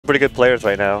pretty good players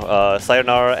right now.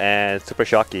 Sionara and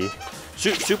Supershocky.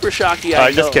 Supershocky,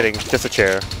 I know. Just kidding. Just a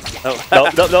chair. Oh. No.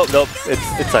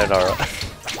 It's Sionara.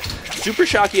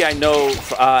 Supershocky, I know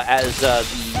as the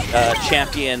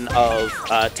champion of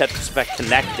Tetris Effect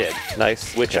Connected.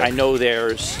 Nice. Which I know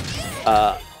there's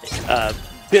a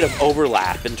bit of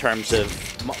overlap in terms of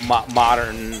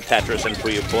modern Tetris and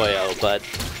Puyo Puyo, but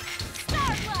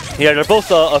yeah, they're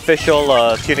both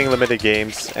official tuning limited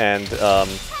games, and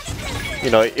you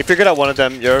know, if you're good at one of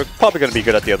them, you're probably going to be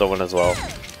good at the other one as well.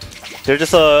 They're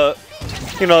just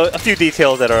you know, a few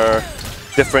details that are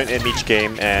different in each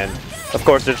game, and of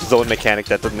course there's a zone mechanic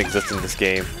that doesn't exist in this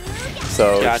game.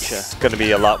 So gotcha. It's going to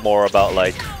be a lot more about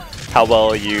like how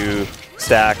well you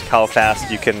stack, how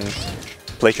fast you can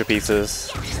place your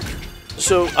pieces.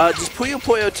 So does Puyo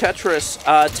Puyo Tetris,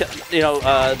 you know,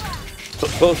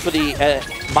 both for the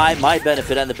my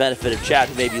benefit and the benefit of chat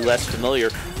who may be less familiar,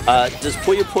 does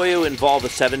Puyo Puyo involve a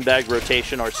 7-bag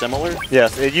rotation or similar?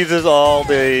 Yes, it uses all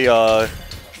the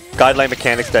guideline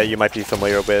mechanics that you might be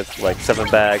familiar with, like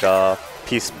 7-bag,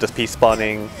 piece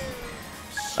spawning.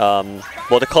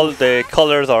 Well, the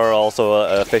colors are also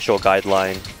an official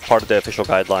guideline, part of the official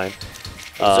guideline,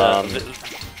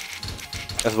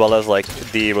 as well as like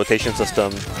the rotation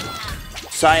system.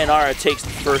 Sionara takes the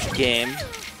first game.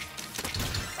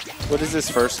 What is this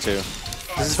first to?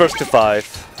 This is first to 5.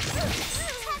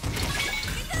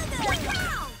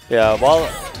 Yeah, while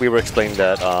we were explaining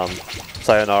that,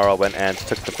 Sionara went and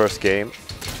took the first game.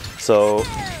 So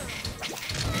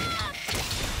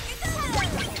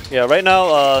yeah, right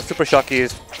now Supershocky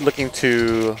is looking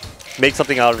to make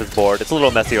something out of his board. It's a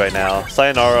little messy right now.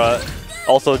 Sionara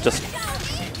also just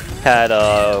had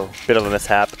a bit of a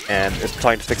mishap and is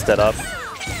trying to fix that up.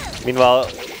 Meanwhile,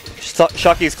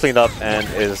 Shocky's cleaned up and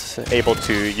is able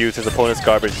to use his opponent's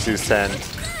garbage to send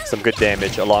some good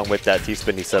damage along with that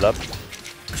T-spin he set up.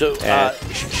 So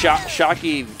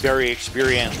Shocky very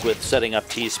experienced with setting up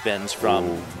T-spins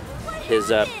from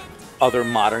his other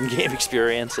modern game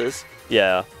experiences.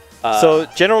 Yeah. So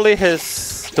generally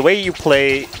the way you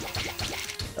play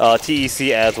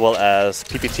TEC as well as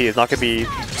PPT is not going to be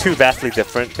too vastly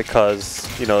different because,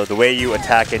 you know, the way you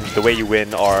attack and the way you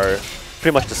win are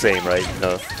pretty much the same, right? You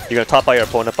know, you're going to top out your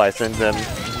opponent by sending them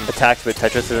attacks with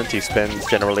Tetris and T-spins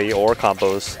generally, or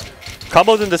combos.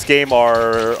 Combos in this game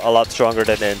are a lot stronger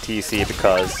than in TEC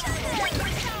because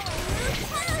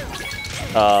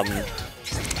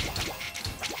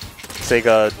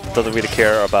Sega doesn't really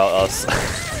care about us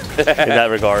in that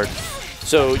regard.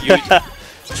 So you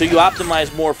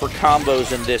optimize more for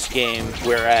combos in this game,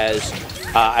 whereas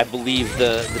I believe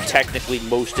the technically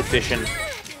most efficient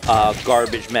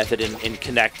garbage method in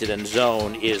Connected and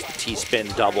Zone is the T-spin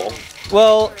double.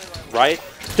 Well, right?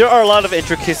 There are a lot of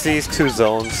intricacies to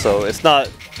zones, so it's not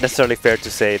necessarily fair to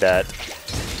say that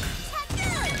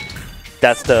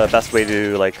that's the best way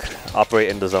to like operate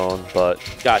in the zone, but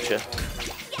gotcha.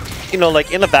 You know,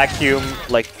 like in a vacuum,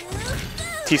 like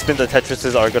T-spins and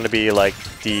Tetrises are going to be like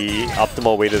the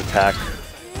optimal way to attack.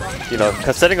 You know,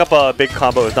 because setting up a big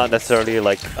combo is not necessarily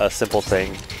like a simple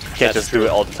thing. You can't just do it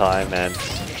all the time, and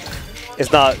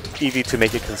it's not easy to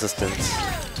make it consistent,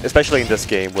 especially in this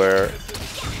game where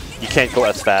you can't go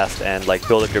as fast and like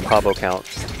build up your combo count,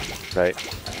 right?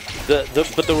 But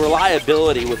the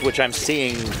reliability with which I'm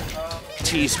seeing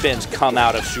T-spins come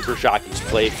out of Supershocky's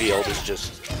playfield is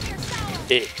just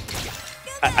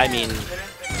I mean,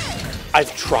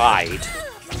 I've tried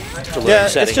to learn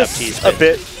setting up T-spins. A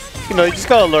bit, you know, you just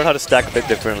gotta learn how to stack a bit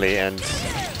differently, and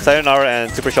Sionara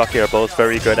and Supershocky are both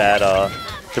very good at,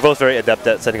 they're both very adept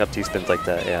at setting up T-spins like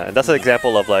that, yeah. And that's an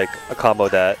example of like a combo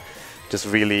that just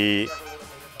really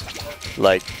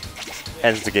like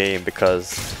ends the game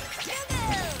because,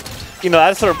 you know,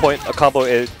 at a certain point a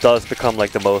combo does become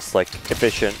like the most like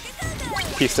efficient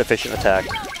attack,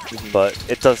 but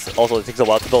it takes a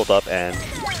while to build up, and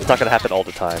it's not gonna happen all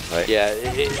the time, right? Yeah,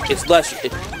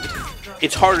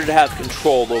 it's harder to have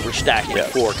control over stacking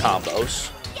 4 combos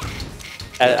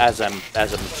as I'm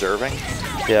observing.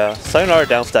 Yeah, Sionara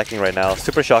down stacking right now.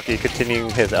 Supershocky continuing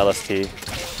his LST.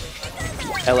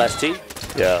 LST?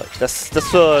 Yeah, that's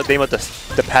the name of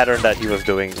the pattern that he was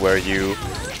doing, where you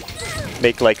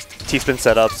make like T-spin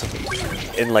setups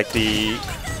in like the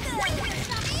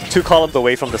 2 columns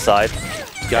away from the side,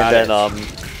 and then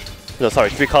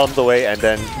 3 columns away, and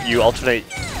then you alternate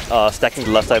stacking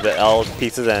the left side with L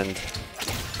pieces and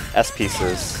S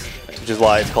pieces, which is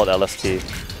why it's called LST.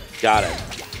 Got it.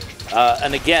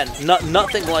 And again,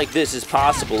 nothing like this is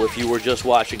possible if you were just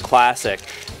watching Classic,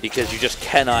 because you just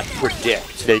cannot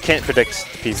predict. Yeah, you can't predict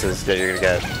the pieces that you're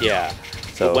gonna get. Yeah.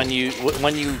 So but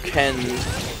when you can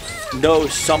know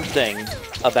something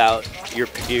about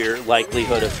your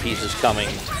likelihood of pieces coming,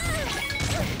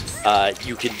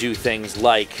 you can do things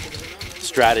like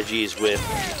strategies with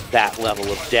that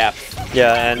level of depth.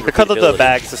 Yeah, and because of the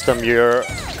bag system,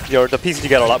 the pieces you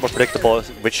get are a lot more predictable,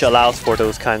 which allows for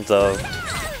those kinds of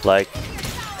like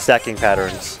stacking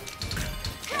patterns.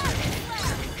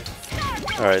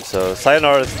 All right, so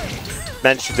Sionara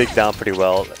managed to dig down pretty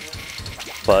well,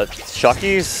 but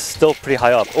Shocky's still pretty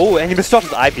high up. Oh, and he misdropped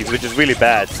his eyepiece, which is really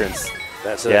bad since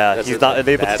he's not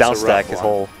able to down stack his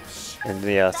whole. And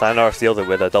Sionara sealed it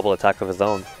with a double attack of his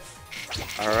own.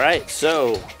 All right,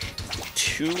 so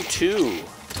 2-2.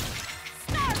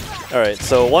 All right,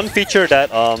 so one feature that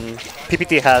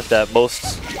PPT has that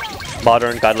most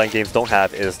modern guideline games don't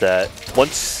have is that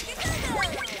once...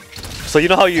 So you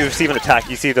know how you receive an attack,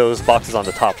 you see those boxes on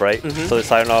the top, right? So the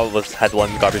Sionara had one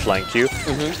garbage line queue.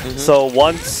 So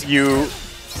once you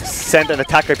send an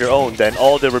attack of your own, then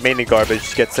all the remaining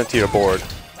garbage gets sent to your board.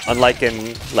 Unlike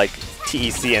in like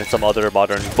TEC and some other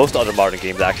most other modern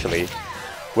games actually,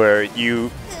 where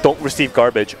you don't receive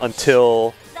garbage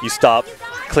until you stop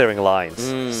clearing lines.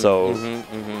 So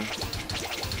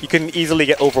you can easily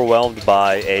get overwhelmed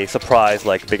by a surprise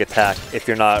like big attack if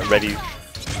you're not ready.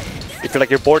 If you're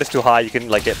like your board is too high, you can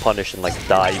like get punished and like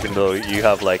die, even though you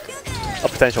have like a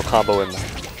potential combo and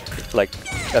like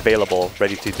available,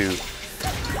 ready to do.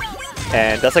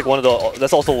 And that's like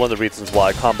that's also one of the reasons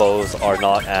why combos are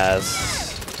not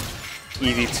as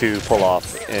easy to pull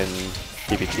off in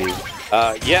PPT.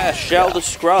 Yeah, Shell the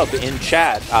Scrub in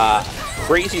chat.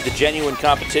 Crazy the genuine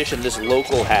competition this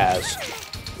local has.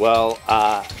 Well,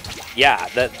 yeah,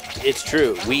 it's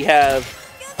true. We have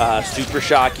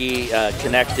Supershocky,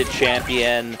 Connected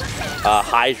Champion,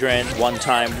 Hydrant,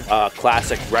 one-time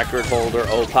classic record holder,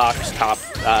 Opox,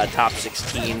 top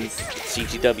 16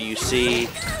 CTWC.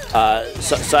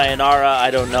 Sionara,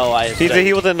 I don't know.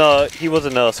 He was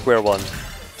in a square one,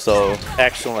 so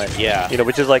excellent. Yeah,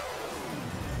 which is like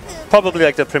probably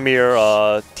like the premier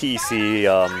TEC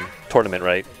tournament,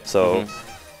 right? So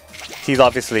he's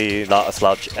obviously not a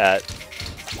slouch at.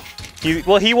 He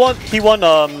won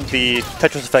the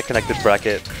Tetris Effect connected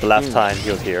bracket the last time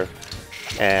he was here,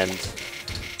 and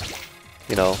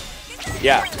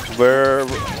yeah,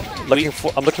 I'm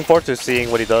looking forward to seeing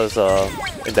what he does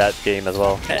in that game as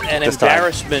well. An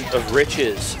embarrassment of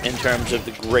riches in terms of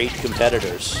the great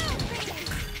competitors.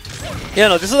 Yeah,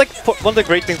 no, this is like one of the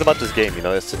great things about this game.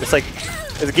 It's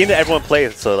a game that everyone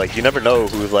plays, so like you never know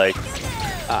who's like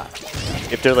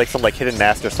if there's like some like hidden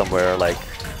master somewhere like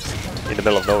in the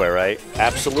middle of nowhere, right?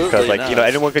 Absolutely. Because like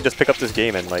anyone could just pick up this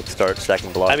game and like start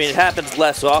stacking blocks. I mean, it happens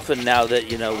less often now that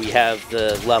we have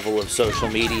the level of social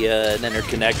media and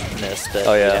interconnectedness that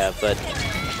we have.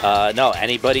 But no,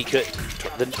 anybody could.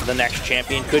 The next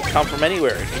champion could come from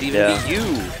anywhere. It could even be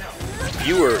you,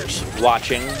 viewers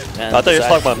watching. And I thought you were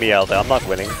talking about me out there. I'm not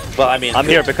winning. Well, I mean, I'm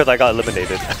here because I got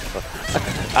eliminated.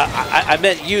 I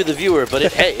meant you, the viewer,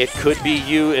 but hey, it could be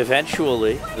you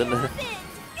eventually.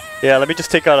 Yeah, let me just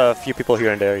take out a few people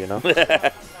here and there,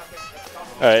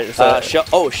 Alright, so...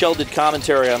 Shell did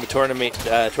commentary on the tournament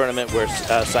where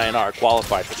Sionara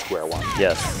qualified for Square One.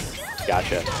 Yes.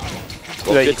 Gotcha.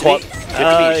 Well, good to meet.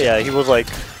 Yeah, he was like...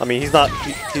 I mean, he's not...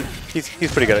 He's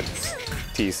pretty good at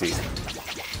TEC.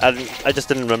 I just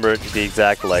didn't remember the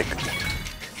exact, like,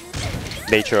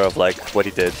 nature of, like, what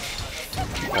he did.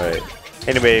 Alright.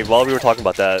 Anyway, while we were talking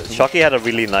about that, Shocky had a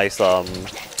really nice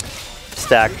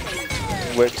stack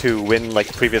to win like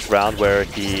the previous round where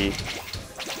he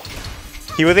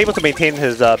was able to maintain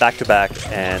his back-to-back,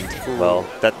 and well,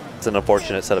 that's an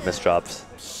unfortunate set of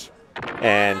misdrops.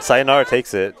 And Sionara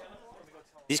takes it.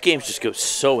 These games just go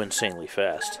so insanely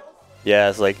fast. Yeah,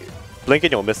 it's like blink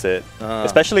and you'll miss it.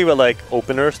 Especially with like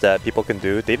openers that people can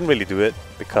do. They didn't really do it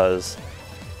because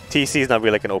TEC is not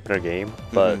really like an opener game,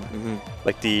 but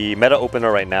like the meta opener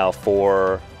right now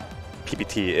for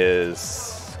PPT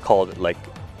is called like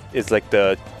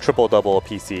the triple-double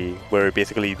PC, where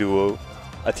basically you do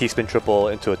a T-spin triple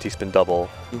into a T-spin double,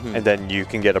 and then you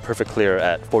can get a perfect clear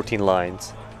at 14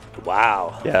 lines.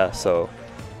 Wow. Yeah, so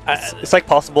it's like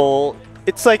possible.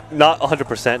 It's like not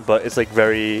 100%, but it's like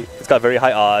it's got very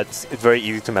high odds. It's very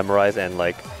easy to memorize, and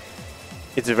like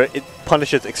it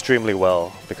punishes extremely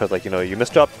well because like you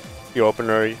misdrop your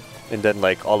opener, and then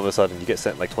like all of a sudden you get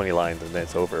sent like 20 lines, and then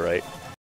it's over, right?